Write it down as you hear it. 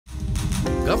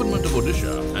Government of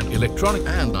Odisha and Electronic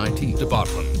and IT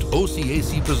Department,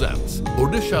 OCAC presents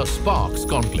Odisha Sparks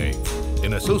Conclave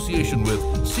in association with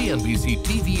CNBC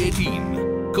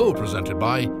TV18, co-presented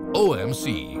by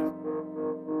OMC.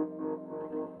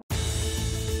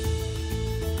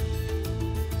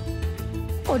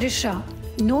 Odisha,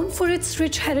 known for its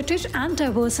rich heritage and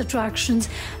diverse attractions,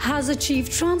 has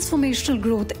achieved transformational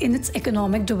growth in its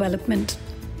economic development.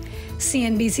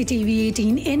 CNBC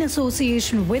TV18, in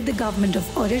association with the Government of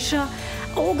Odisha,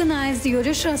 organized the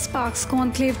Odisha Sparks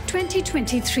Conclave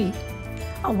 2023,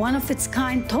 a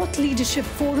one-of-its-kind thought leadership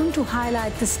forum to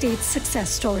highlight the state's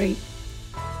success story.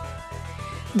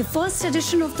 The first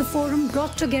edition of the forum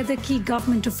brought together key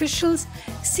government officials,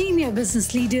 senior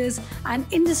business leaders, and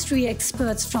industry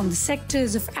experts from the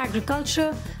sectors of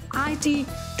agriculture, IT,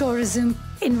 tourism,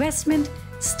 investment,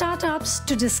 startups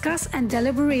to discuss and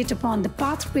deliberate upon the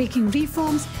path-breaking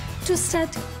reforms to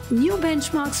set new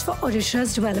benchmarks for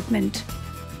Odisha's development.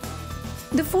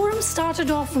 The forum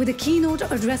started off with a keynote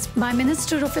address by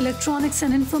Minister of Electronics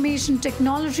and Information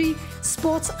Technology,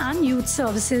 Sports and Youth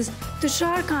Services,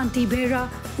 Tushar Kanti Behera,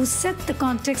 who set the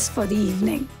context for the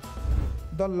evening.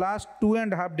 The last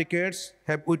 2.5 decades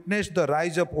have witnessed the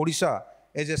rise of Odisha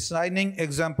as a shining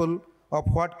example of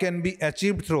what can be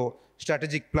achieved through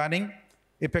strategic planning,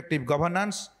 effective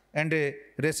governance, and a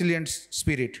resilient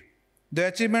spirit. The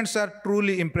achievements are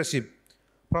truly impressive,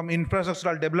 from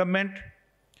infrastructural development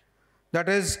that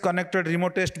has connected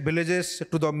remotest villages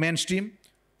to the mainstream,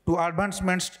 to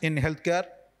advancements in healthcare,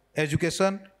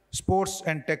 education, sports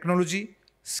and technology,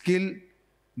 skill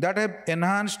that have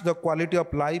enhanced the quality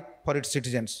of life for its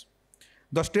citizens.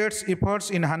 The state's efforts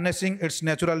in harnessing its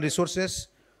natural resources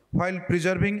while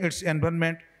preserving its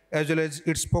environment, as well as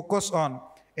its focus on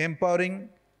empowering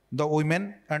the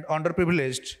women and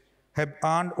underprivileged, have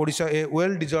earned Odisha a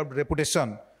well-deserved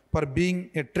reputation for being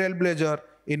a trailblazer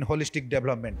in holistic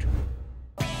development.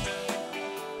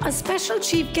 A special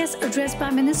chief guest address by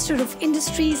Minister of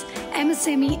Industries,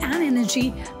 MSME and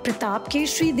Energy, Pratap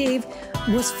Keshri Dev,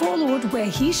 was followed where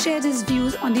he shared his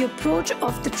views on the approach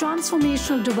of the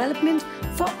transformational development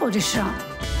for Odisha.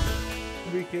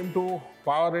 We came to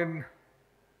power in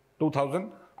 2000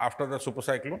 after the super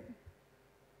cyclone.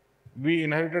 We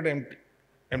inherited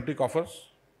empty coffers.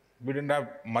 We didn't have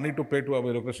money to pay to our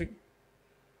bureaucracy.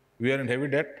 We are in heavy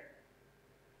debt.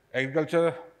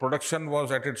 Agriculture production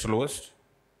was at its lowest.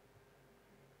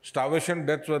 Starvation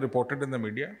deaths were reported in the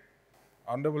media.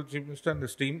 Honorable Chief Minister and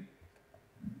his team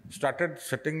started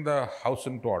setting the house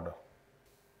into order.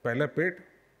 Pehle पेट,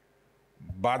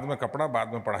 बाद में कपड़ा,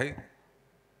 बाद में पढ़ाई.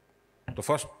 So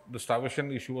first, the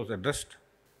starvation issue was addressed,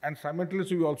 and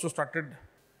simultaneously we also started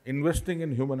investing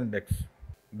in human index,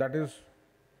 that is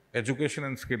education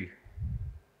and skill.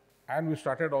 And we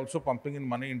started also pumping in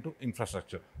money into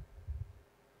infrastructure.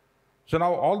 So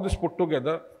now all this put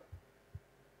together,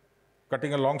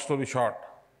 cutting a long story short,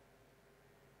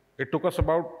 it took us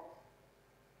about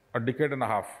a decade and a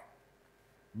half.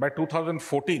 By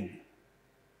 2014,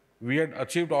 we had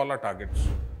achieved all our targets.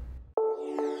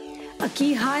 A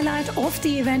key highlight of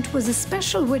the event was a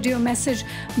special video message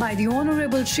by the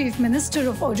Honorable Chief Minister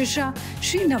of Odisha,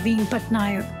 Shri Naveen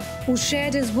Patnaik, who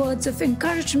shared his words of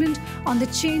encouragement on the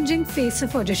changing face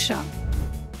of Odisha.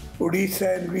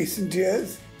 Odisha in recent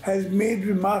years has made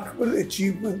remarkable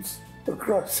achievements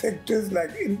across sectors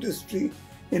like industry,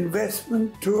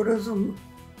 investment, tourism,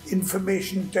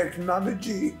 information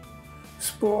technology,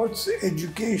 sports,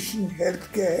 education,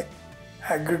 healthcare,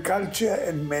 agriculture,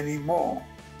 and many more.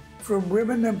 From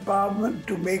women empowerment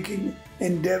to making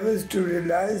endeavors to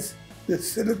realize the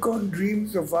silicon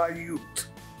dreams of our youth,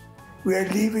 we are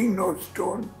leaving no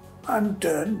stone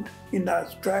unturned in our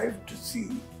strive to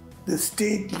see the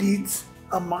state leads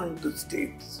among the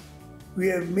states. We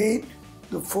have made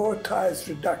the fourth highest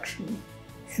reduction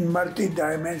in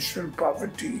multi-dimensional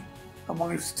poverty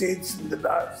among states in the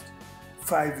last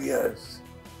 5 years.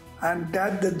 I'm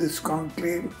glad that this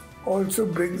conclave also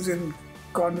brings in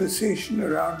conversation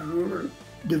around rural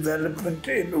development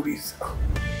in Odisha.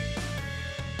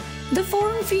 The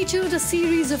forum featured a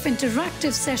series of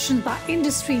interactive sessions by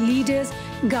industry leaders,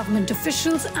 government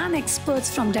officials and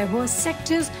experts from diverse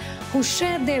sectors who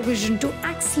shared their vision to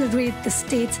accelerate the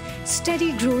state's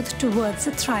steady growth towards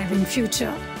a thriving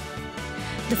future.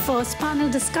 The first panel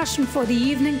discussion for the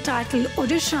evening, titled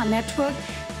Odisha Network,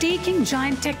 Taking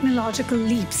Giant Technological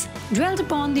Leaps, dwelled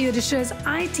upon the Odisha's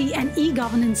IT and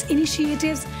e-governance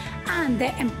initiatives and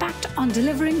their impact on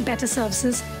delivering better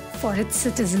services for its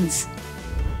citizens.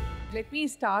 Let me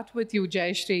start with you,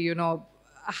 Jayashri.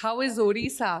 How is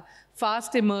Odisha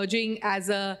fast emerging as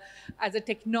a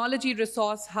technology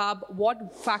resource hub?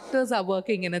 What factors are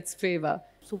working in its favor?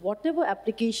 So whatever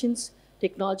applications,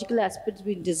 technological aspects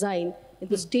being designed in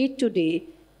the state today,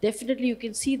 definitely you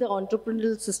can see the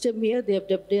entrepreneurial system here. They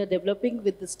are developing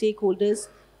with the stakeholders,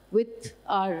 with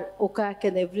our OCAC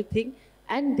and everything.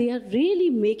 And they are really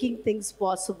making things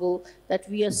possible that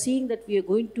we are seeing that we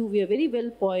are very well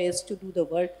poised to do the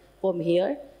work from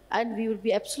here. And we will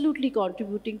be absolutely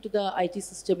contributing to the IT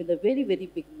system in a very, very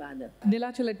big manner.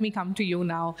 Nilacha, let me come to you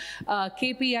now.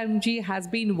 KPMG has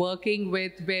been working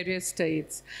with various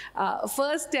states.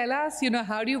 First, tell us,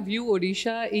 how do you view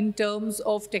Odisha in terms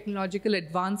of technological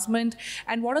advancement,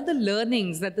 and what are the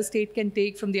learnings that the state can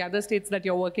take from the other states that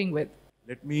you're working with?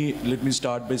 Let me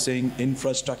start by saying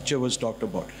infrastructure was talked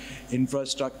about.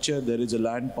 Infrastructure, there is a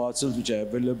land parcels which are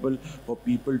available for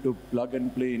people to plug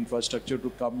and play infrastructure to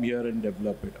come here and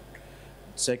develop it out.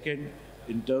 Second,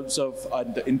 in terms of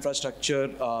the infrastructure,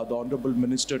 the Honorable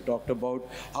Minister talked about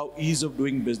how ease of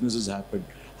doing business has happened,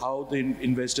 how the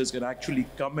investors can actually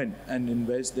come in and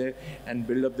invest there and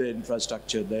build up their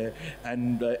infrastructure there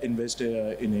and invest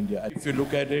in India. If you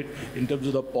look at it in terms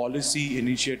of the policy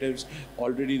initiatives,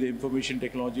 already the Information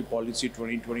Technology Policy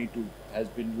 2022 has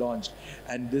been launched,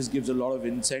 and this gives a lot of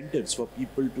incentives for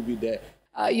people to be there.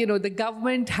 The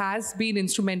government has been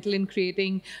instrumental in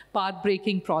creating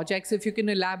path-breaking projects. If you can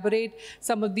elaborate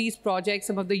some of these projects,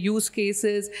 some of the use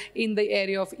cases in the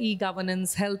area of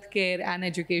e-governance, healthcare and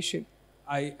education.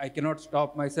 I cannot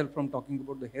stop myself from talking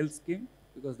about the health scheme,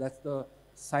 because that's the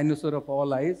cynosure of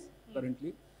all eyes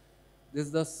currently. This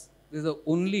is the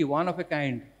only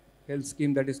one-of-a-kind health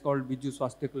scheme that is called Biju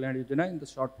Swasthya Kalyan Yojana. In the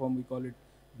short form, we call it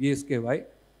BSKY,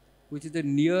 which is a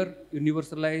near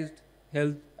universalized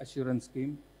health assurance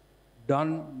scheme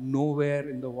done nowhere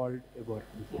in the world ever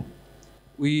before.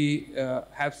 We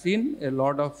have seen a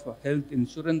lot of health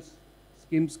insurance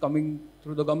schemes coming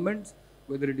through the governments,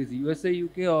 whether it is USA,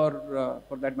 UK, or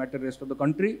for that matter, rest of the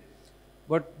country.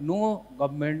 But no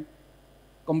government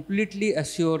completely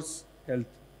assures health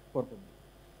for public.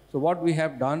 So what we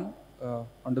have done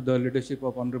under the leadership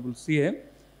of Honorable CM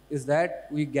is that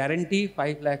we guarantee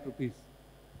 5 lakh rupees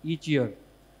each year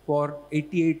for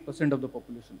 88% of the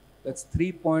population. That's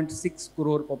 3.6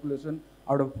 crore population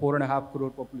out of 4.5 crore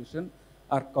population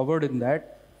are covered in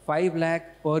that. 5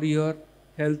 lakh per year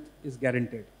health is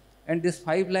guaranteed. And this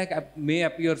 5 lakh may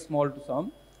appear small to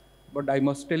some, but I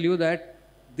must tell you that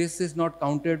this is not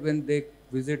counted when they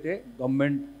visit a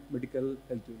government medical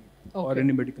health unit or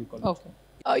any medical college.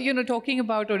 Okay. Talking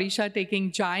about Odisha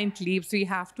taking giant leaps, we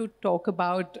have to talk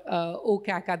about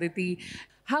OCAC, Aditi.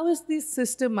 How has this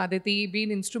system, Aditi, been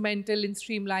instrumental in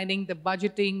streamlining the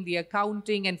budgeting, the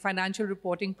accounting and financial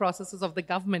reporting processes of the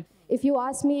government? If you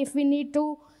ask me if we need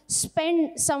to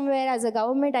spend somewhere as a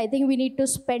government, I think we need to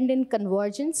spend in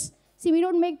convergence. See, we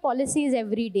don't make policies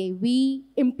every day. We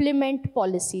implement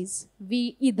policies.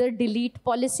 We either delete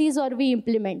policies or we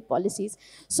implement policies.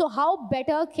 So how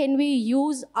better can we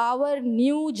use our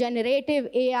new generative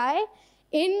AI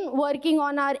in working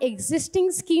on our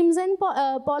existing schemes and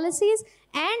policies,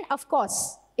 and of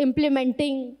course,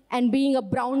 implementing and being a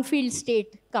brownfield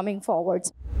state coming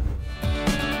forwards.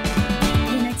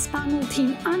 The next panel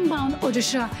theme, Unbound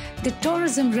Odisha, the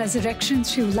tourism resurrection,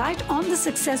 threw light on the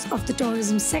success of the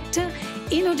tourism sector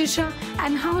in Odisha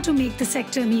and how to make the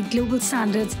sector meet global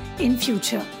standards in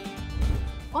future.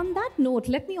 On that note,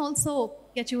 let me also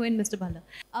get you in, Mr. Bhalla.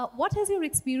 What has your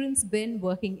experience been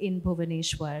working in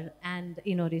Bhubaneswar and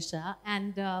in Odisha?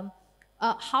 And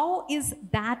how is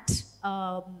that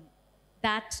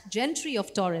gentry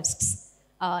of tourists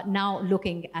now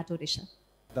looking at Odisha?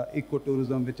 The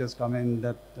ecotourism which has come in,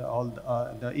 that all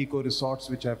the eco resorts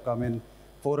which have come in,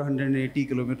 480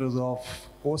 kilometers of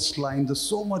coastline.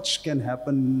 So much can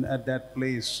happen at that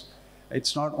place.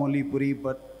 It's not only Puri,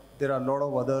 but there are a lot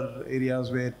of other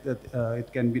areas where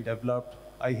it can be developed.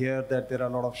 I hear that there are a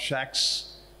lot of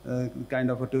shacks, kind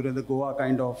of a tourism, the Goa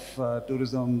kind of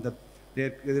tourism.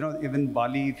 Even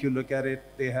Bali, if you look at it,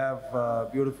 they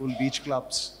have beautiful beach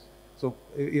clubs. So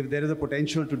if there is a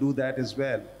potential to do that as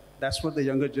well, that's what the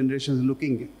younger generation is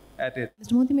looking at it.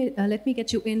 Mr. Modi, let me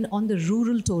get you in on the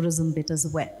rural tourism bit as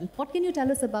well. What can you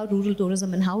tell us about rural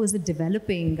tourism and how is it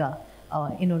developing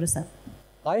in Odisha?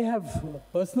 I have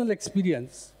personal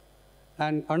experience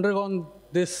and undergone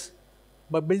this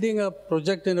by building a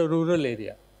project in a rural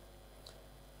area.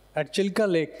 At Chilka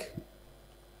Lake,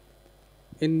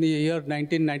 in the year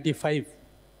 1995,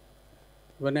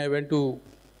 when I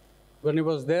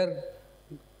was there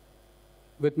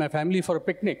with my family for a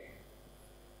picnic,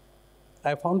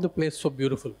 I found the place so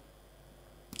beautiful.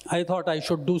 I thought I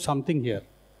should do something here.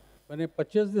 When I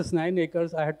purchased this 9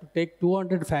 acres, I had to take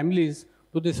 200 families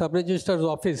to the sub-registrar's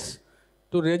office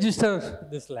to register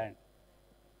this land.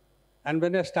 And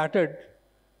when I started,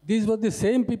 these were the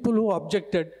same people who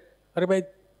objected, "Arey bhai,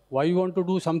 why you want to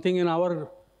do something in our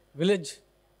village?"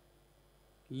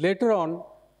 Later on,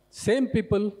 same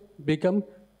people become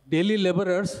daily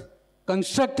laborers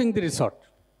constructing the resort.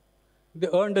 They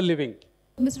earned a living.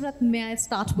 Mr. Rath, may I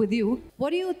start with you?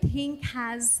 What do you think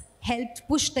has helped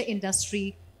push the industry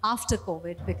after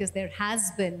COVID? Because there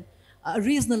has been a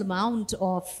reasonable amount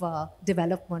of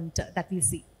development that we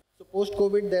see. So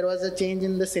post-COVID, there was a change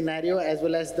in the scenario as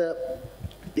well as the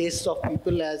tastes of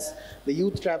people. As the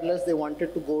youth travelers, they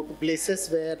wanted to go to places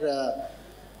where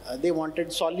they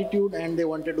wanted solitude and they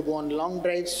wanted to go on long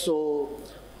drives. So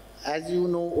as you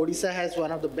know, Odisha has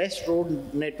one of the best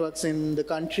road networks in the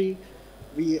country.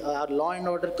 Our law and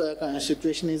order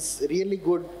situation is really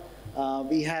good.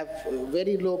 We have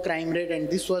very low crime rate, and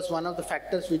this was one of the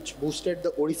factors which boosted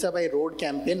the Odisha by Road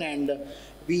campaign, and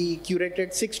we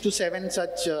curated 6 to 7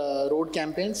 such road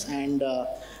campaigns, and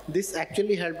this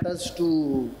actually helped us to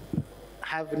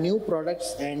have new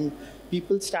products, and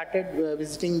people started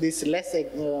visiting these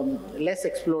less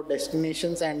explored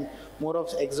destinations and more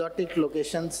of exotic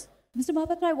locations. Mr.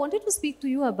 Mahapatra, I wanted to speak to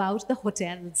you about the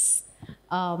hotels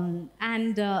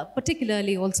and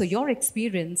particularly also your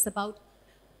experience about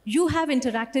you have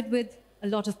interacted with a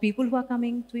lot of people who are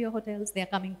coming to your hotels. They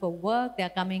are coming for work, they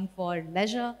are coming for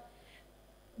leisure.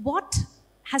 What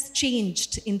has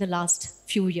changed in the last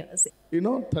few years?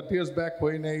 30 years back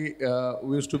when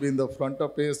we used to be in the front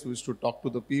office, we used to talk to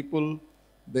the people.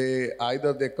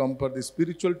 Either they come for the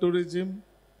spiritual tourism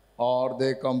or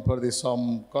they come for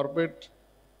some corporate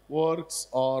works,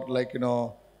 or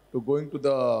to going to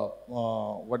the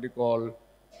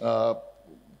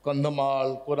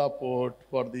Kandhamal, Koraput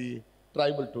for the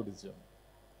tribal tourism.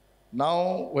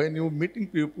 Now, when you're meeting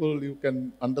people, you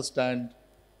can understand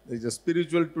there's a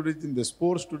spiritual tourism, there's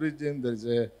sports tourism, there's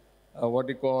a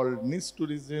niche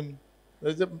tourism.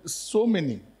 There's so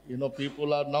many,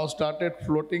 people are now started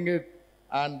floating it,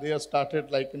 and they have started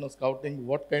scouting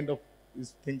what kind of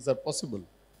these things are possible.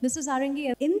 Mr.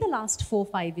 Zarangi, in the last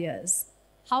 4-5 years,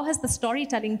 how has the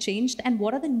storytelling changed, and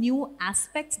what are the new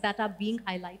aspects that are being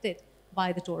highlighted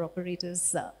by the tour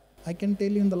operators? I can tell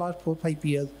you in the last 4-5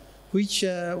 years, which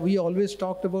we always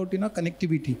talked about,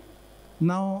 connectivity.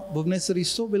 Now, Bhubaneswar is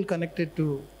so well connected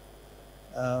to,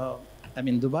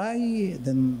 Dubai,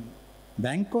 then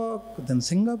Bangkok, then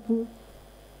Singapore.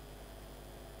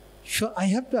 Sure, I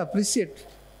have to appreciate.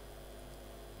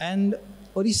 And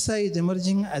Odisha is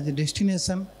emerging as a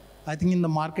destination. I think in the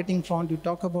marketing front, you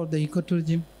talk about the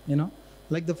ecotourism,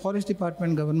 like the Forest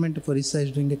Department, Government of Odisha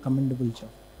is doing a commendable job.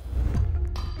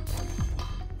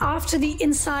 After the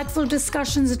insightful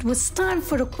discussions, it was time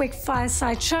for a quick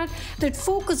fireside chat that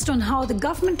focused on how the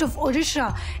Government of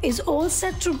Odisha is all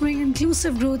set to bring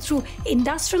inclusive growth through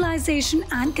industrialization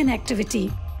and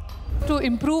connectivity. To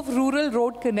improve rural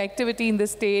road connectivity in the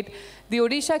state, the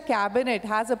Odisha Cabinet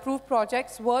has approved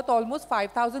projects worth almost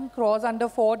 5,000 crores under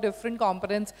 4 different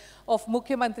components of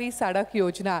Mukhyamantri Sadak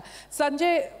Yojana.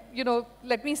 Sanjay,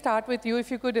 let me start with you. If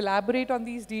you could elaborate on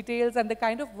these details and the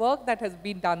kind of work that has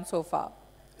been done so far.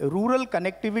 Rural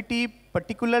connectivity,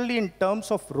 particularly in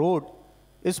terms of road,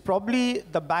 is probably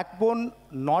the backbone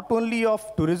not only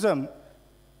of tourism,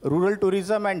 rural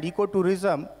tourism and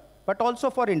ecotourism, but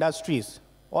also for industries,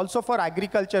 also for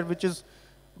agriculture, which is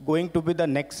going to be the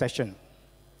next session.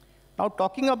 Now,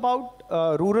 talking about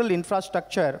rural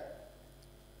infrastructure,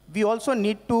 we also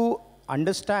need to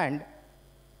understand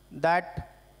that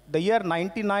the year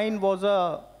 99 was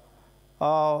a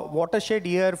watershed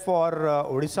year for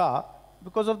Odisha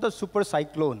because of the super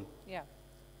cyclone. Yeah.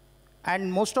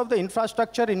 And most of the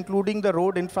infrastructure, including the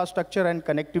road infrastructure and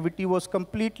connectivity, was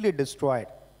completely destroyed.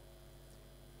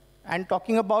 And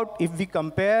talking about, if we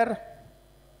compare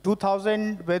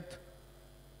 2000 with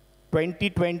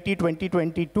 2020,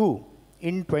 2022,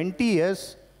 in 20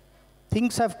 years,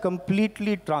 things have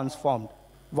completely transformed.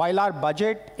 While our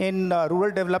budget in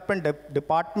Rural Development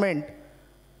Department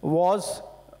was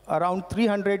around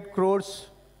 300 crores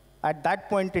at that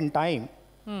point in time,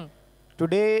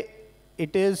 today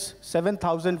it is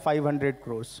 7,500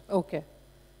 crores. Okay.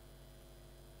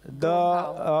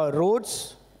 The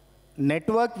roads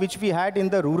network which we had in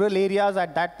the rural areas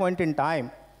at that point in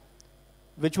time,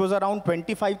 which was around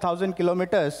 25,000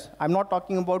 kilometers. I'm not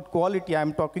talking about quality,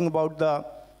 I'm talking about the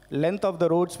length of the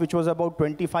roads, which was about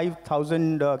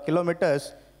 25,000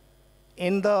 kilometers.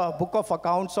 In the book of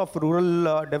accounts of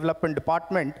Rural Development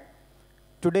Department,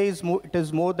 today it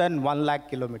is more than 1 lakh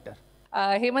kilometer.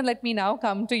 Hemant, let me now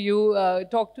come to you.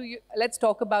 Let's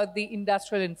talk about the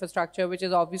industrial infrastructure, which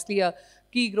is obviously a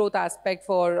key growth aspect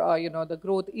for the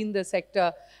growth in the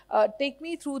sector. Take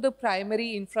me through the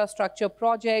primary infrastructure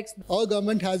projects. Our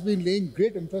government has been laying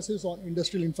great emphasis on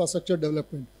industrial infrastructure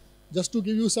development. Just to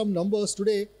give you some numbers,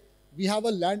 today we have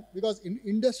a land, because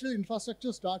industrial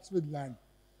infrastructure starts with land.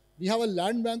 We have a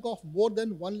land bank of more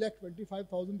than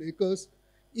 125,000 acres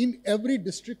in every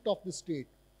district of the state.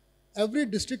 Every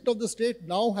district of the state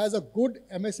now has a good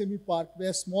MSME park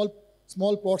where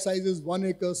small plot sizes, 1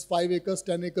 acre, 5 acres,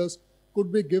 10 acres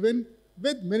could be given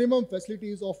with minimum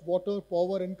facilities of water,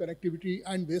 power and connectivity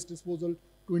and waste disposal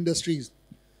to industries.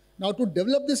 Now, to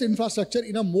develop this infrastructure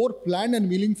in a more planned and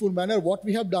meaningful manner, what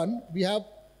we have done, we have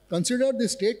considered the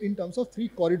state in terms of 3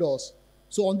 corridors.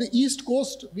 So on the east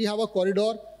coast, we have a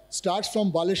corridor starts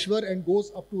from Baleshwar and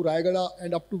goes up to Rayagada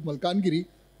and up to Malkangiri.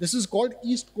 This is called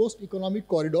East Coast Economic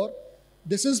Corridor.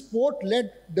 This is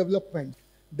port-led development.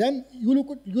 Then you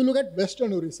look at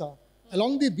Western Odisha.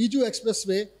 Along the Biju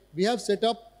Expressway, we have set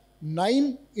up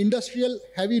 9 industrial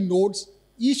heavy nodes.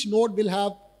 Each node will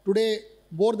have today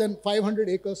more than 500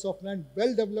 acres of land,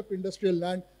 well-developed industrial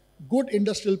land, good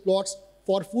industrial plots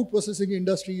for food processing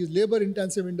industries,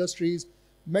 labor-intensive industries,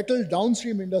 metal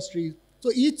downstream industries.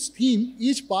 So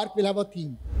each park will have a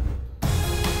theme.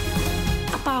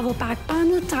 A power-packed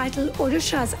panel titled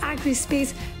Odisha's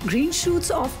Agri-Space Green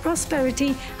Shoots of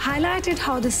Prosperity highlighted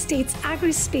how the state's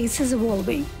agri-space is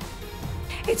evolving,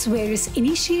 its various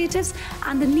initiatives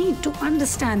and the need to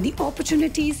understand the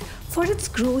opportunities for its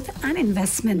growth and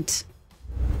investment.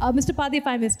 Mr. Padi, if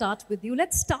I may start with you,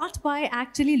 let's start by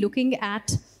actually looking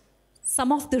at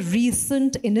some of the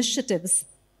recent initiatives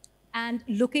and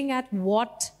looking at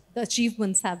what the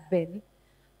achievements have been.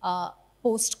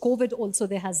 Post-COVID also,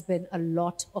 there has been a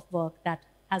lot of work that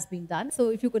has been done. So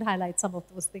if you could highlight some of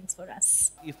those things for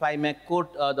us. If I may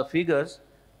quote the figures,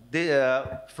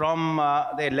 from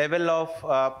the level of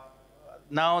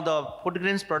now the food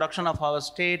grains production of our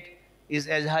state is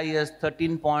as high as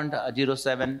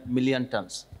 13.07 million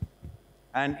tons.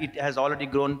 And it has already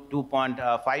grown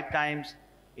 2.5 times.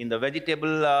 In the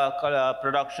vegetable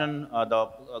production, the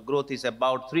growth is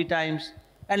about 3 times,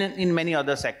 and in many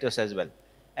other sectors as well.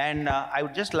 And I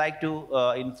would just like to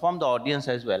inform the audience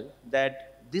as well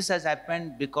that this has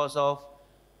happened because of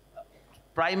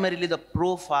primarily the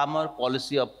pro-farmer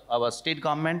policy of our state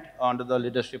government under the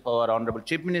leadership of our Honorable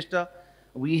Chief Minister.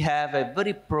 We have a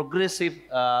very progressive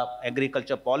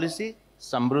agriculture policy,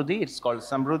 Samruddhi, it's called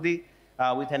Samruddhi,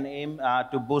 with an aim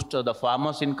to boost the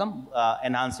farmers' income.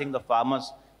 Enhancing the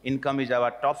farmers' income is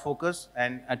our top focus,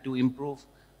 and to improve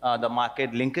the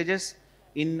market linkages.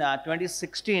 In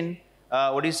 2016,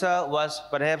 Odisha was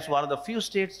perhaps one of the few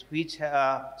states which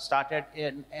started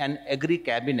an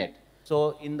agri-cabinet.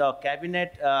 So in the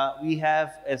cabinet, we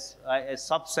have a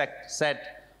subset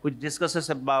which discusses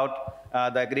about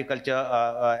the agriculture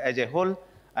as a whole.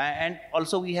 And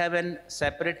also we have a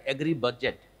separate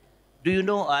agri-budget. Do you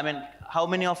know, I mean, how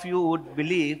many of you would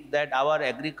believe that our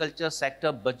agriculture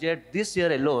sector budget this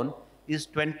year alone is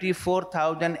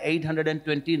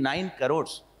 24,829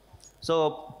 crores.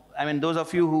 So, I mean, those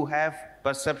of you who have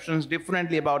perceptions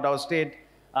differently about our state,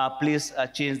 please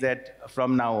change that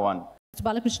from now on. Mr.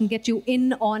 Balakrishnan, get you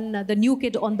in on the new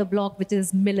kid on the block, which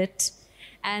is millet.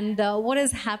 And what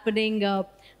is happening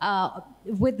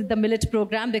with the millet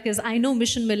program? Because I know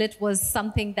Mission Millet was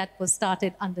something that was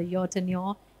started under your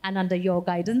tenure and under your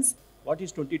guidance. What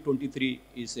is 2023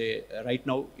 is right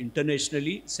now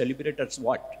internationally celebrated as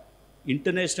what?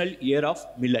 International Year of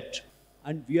Millet.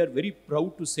 And we are very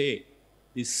proud to say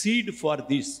the seed for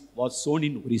this was sown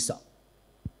in Odisha.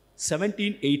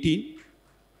 1718,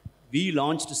 we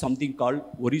launched something called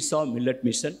Odisha Millet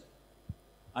Mission.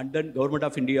 And then Government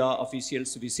of India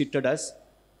officials visited us.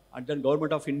 And then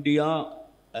Government of India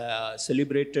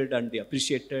celebrated and they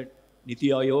appreciated Niti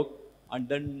Aayog. And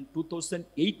then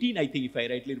 2018, I think if I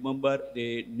rightly remember,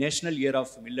 the National Year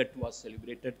of Millet was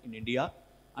celebrated in India.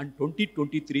 And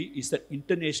 2023 is the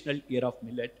International Year of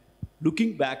Millet.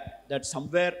 Looking back, that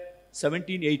somewhere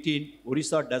 1718,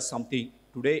 Odisha does something.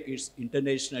 Today it's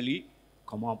internationally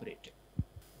commemorated.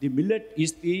 The millet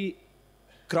is the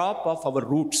crop of our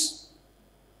roots.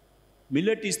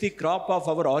 Millet is the crop of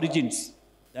our origins.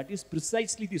 That is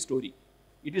precisely the story.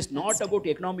 It is not about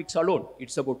economics alone.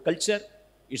 It's about culture.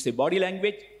 It's a body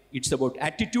language. It's about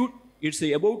attitude. It's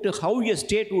about how a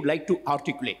state would like to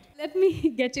articulate. Let me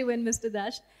get you in, Mr.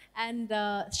 Dash, and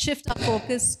shift our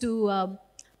focus to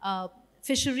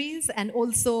fisheries and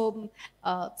also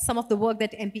some of the work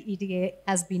that MPEDA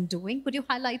has been doing. Could you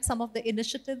highlight some of the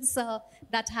initiatives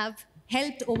that have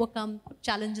helped overcome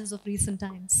challenges of recent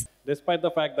times? Despite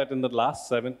the fact that in the last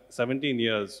 17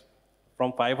 years,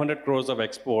 from 500 crores of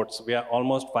exports, we are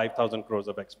almost 5,000 crores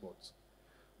of exports.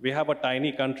 We have a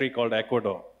tiny country called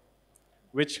Ecuador,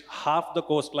 which half the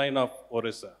coastline of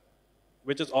Odisha,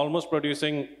 which is almost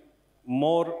producing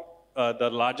more, the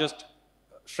largest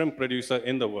shrimp producer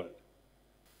in the world.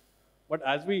 But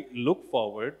as we look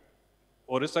forward,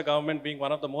 Odisha government being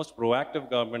one of the most proactive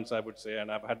governments, I would say,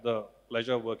 and I've had the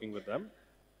pleasure of working with them,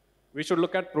 we should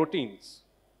look at proteins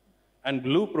and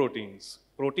blue proteins,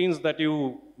 proteins that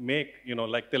you make,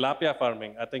 like tilapia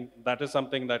farming. I think that is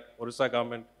something that Odisha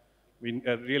government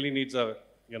really needs a,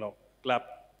 clap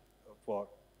for.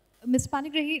 Mr.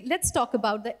 Panigrahi, let's talk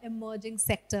about the emerging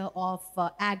sector of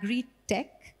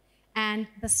agri-tech and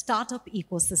the startup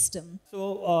ecosystem.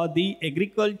 So the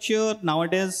agriculture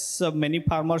nowadays, many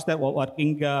farmers that are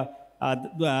working, there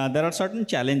are certain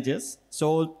challenges.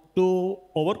 So to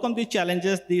overcome these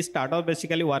challenges, the startup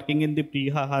basically working in the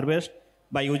pre-harvest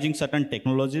by using certain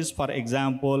technologies. For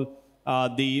example,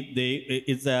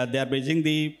 they are basing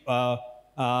the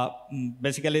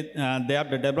basically they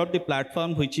have developed the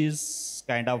platform which is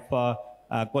kind of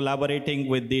collaborating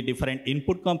with the different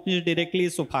input companies directly,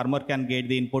 so farmer can get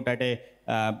the input at a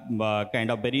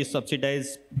kind of very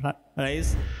subsidized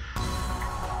price.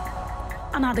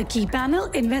 Another key panel,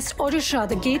 Invest Odisha,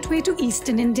 the gateway to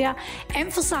Eastern India,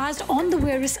 emphasized on the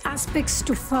various aspects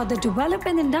to further develop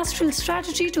an industrial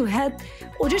strategy to help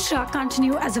Odisha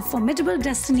continue as a formidable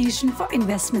destination for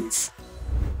investments.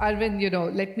 Arvind,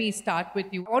 let me start with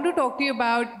you. I want to talk to you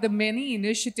about the many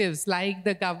initiatives like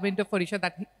the Government of Odisha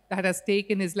that has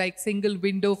taken is like single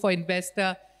window for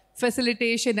investor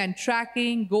facilitation and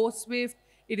tracking, Go Swift.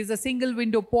 It is a single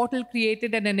window portal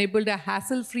created and enabled a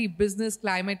hassle-free business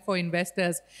climate for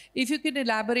investors. If you can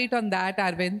elaborate on that,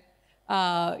 Arvind,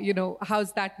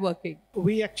 how's that working?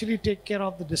 We actually take care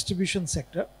of the distribution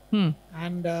sector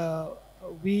and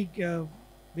we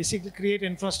basically create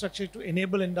infrastructure to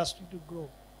enable industry to grow.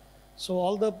 So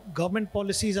all the government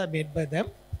policies are made by them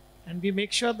and we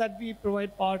make sure that we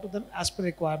provide power to them as per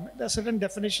requirement. There are certain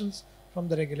definitions from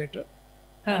the regulator.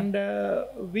 And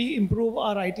we improve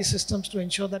our IT systems to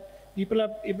ensure that people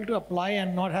are able to apply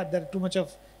and not have too much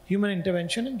of human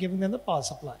intervention in giving them the power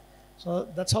supply. So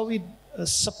that's how we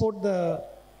support the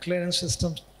clearance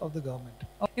systems of the government.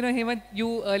 Hemant,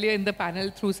 you earlier in the panel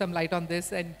threw some light on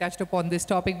this and touched upon this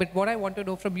topic, but what I want to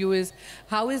know from you is,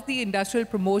 how is the Industrial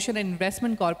Promotion and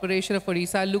Investment Corporation of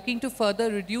Odisha looking to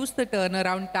further reduce the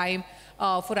turnaround time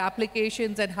for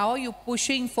applications, and how are you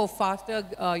pushing for faster,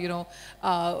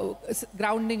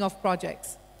 grounding of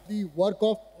projects? The work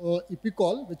of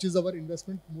IPICOL, which is our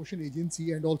investment promotion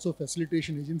agency and also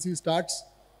facilitation agency, starts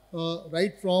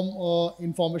right from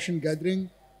information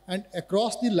gathering and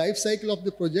across the life cycle of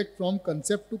the project from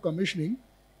concept to commissioning.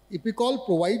 IPICOL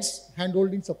provides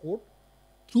handholding support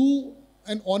through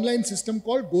an online system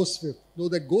called Go Swift. Though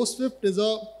the Go Swift is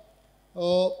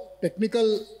a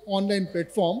technical online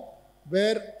platform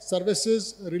where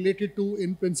services related to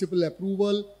in-principle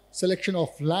approval, selection of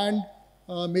land,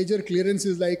 major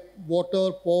clearances like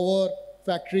water, power,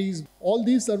 factories, all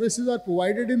these services are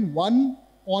provided in one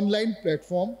online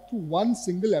platform through one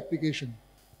single application.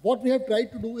 What we have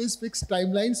tried to do is fix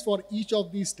timelines for each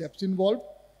of these steps involved,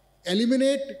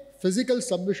 eliminate physical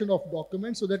submission of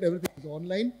documents so that everything is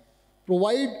online,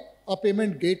 provide a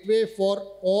payment gateway for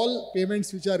all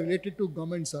payments which are related to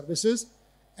government services,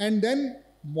 and then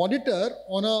monitor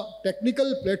on a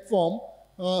technical platform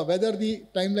whether the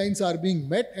timelines are being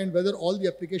met and whether all the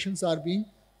applications are being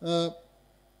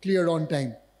cleared on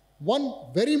time. One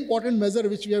very important measure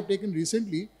which we have taken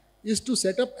recently is to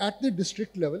set up at the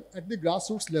district level, at the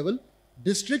grassroots level,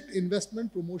 district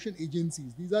investment promotion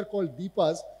agencies. These are called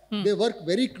DIPAs. They work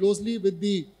very closely with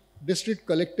the district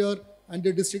collector and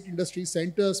the district industry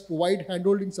centers, provide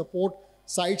handholding support,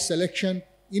 site selection,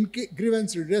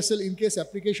 grievance redressal in case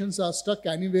applications are stuck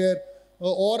anywhere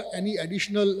or any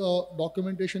additional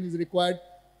documentation is required.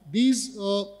 These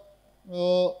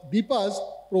DIPAs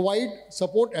provide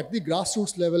support at the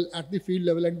grassroots level, at the field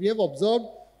level, and we have observed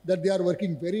that they are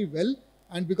working very well.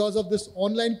 And because of this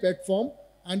online platform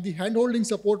and the handholding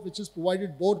support which is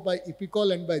provided both by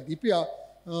IPICOL and by DIPA,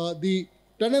 the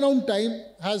turnaround time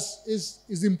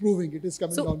is improving. It is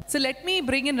coming down. So let me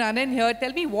bring in Ranan here.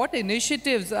 Tell me, what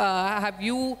initiatives have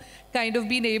you kind of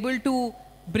been able to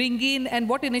bring in, and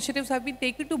what initiatives have been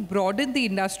taken to broaden the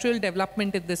industrial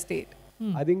development in the state?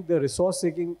 I think the resource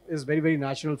seeking is very, very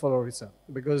natural for Odisha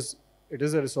because it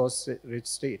is a resource-rich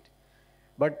state.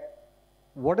 But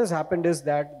what has happened is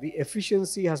that the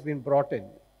efficiency has been brought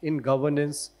in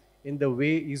governance, in the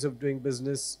way ease of doing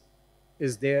business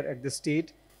is there at the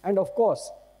state, And of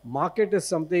course, market is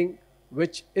something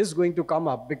which is going to come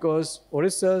up because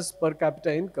Odisha's per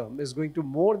capita income is going to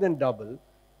more than double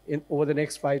over the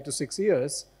next 5 to 6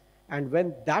 years. And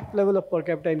when that level of per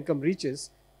capita income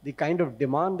reaches, the kind of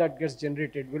demand that gets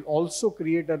generated will also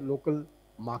create a local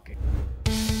market.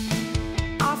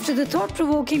 After the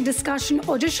thought-provoking discussion,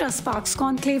 Odisha Sparks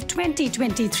Conclave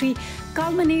 2023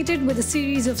 culminated with a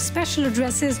series of special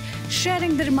addresses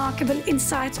sharing the remarkable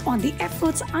insights on the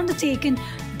efforts undertaken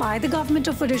by the Government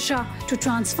of Odisha to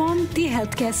transform the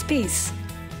healthcare space.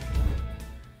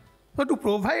 So to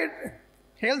provide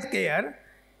healthcare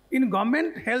in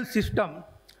government health system,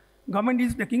 government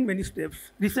is taking many steps.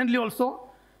 Recently also,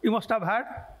 you must have heard,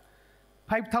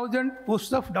 5,000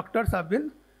 posts of doctors have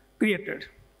been created.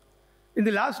 In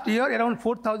the last year, around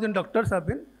 4,000 doctors have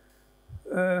been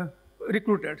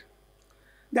recruited.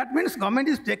 That means government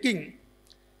is taking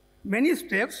many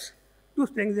steps to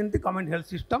strengthen the common health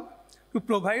system to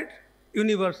provide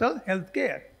universal health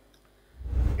care.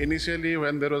 Initially,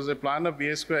 when there was a plan of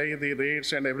BSQI, the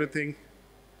rates and everything,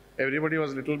 everybody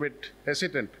was a little bit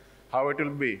hesitant how it will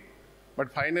be.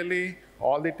 But finally,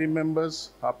 all the team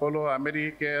members, Apollo,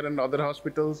 AmeriCare and other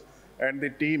hospitals, and the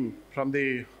team from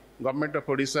the Government of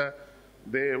Odisha,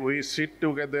 we sit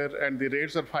together and the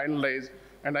rates are finalized.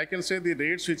 And I can say the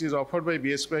rates which is offered by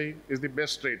BSQI is the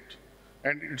best rate.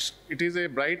 And it is a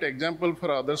bright example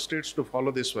for other states to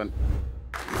follow this one.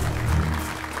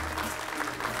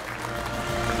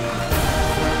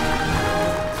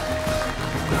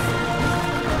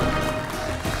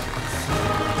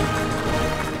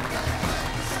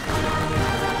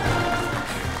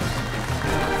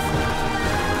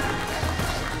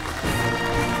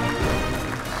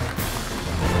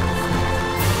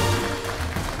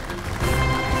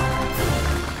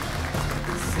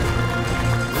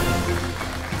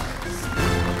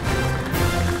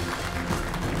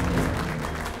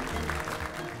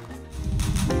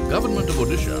 Government of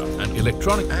Odisha and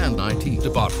Electronic and IT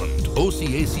Department,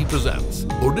 OCAC presents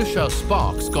Odisha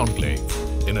Sparks Conclave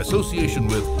in association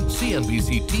with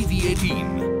CNBC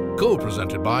TV18,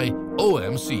 co-presented by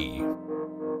OMC.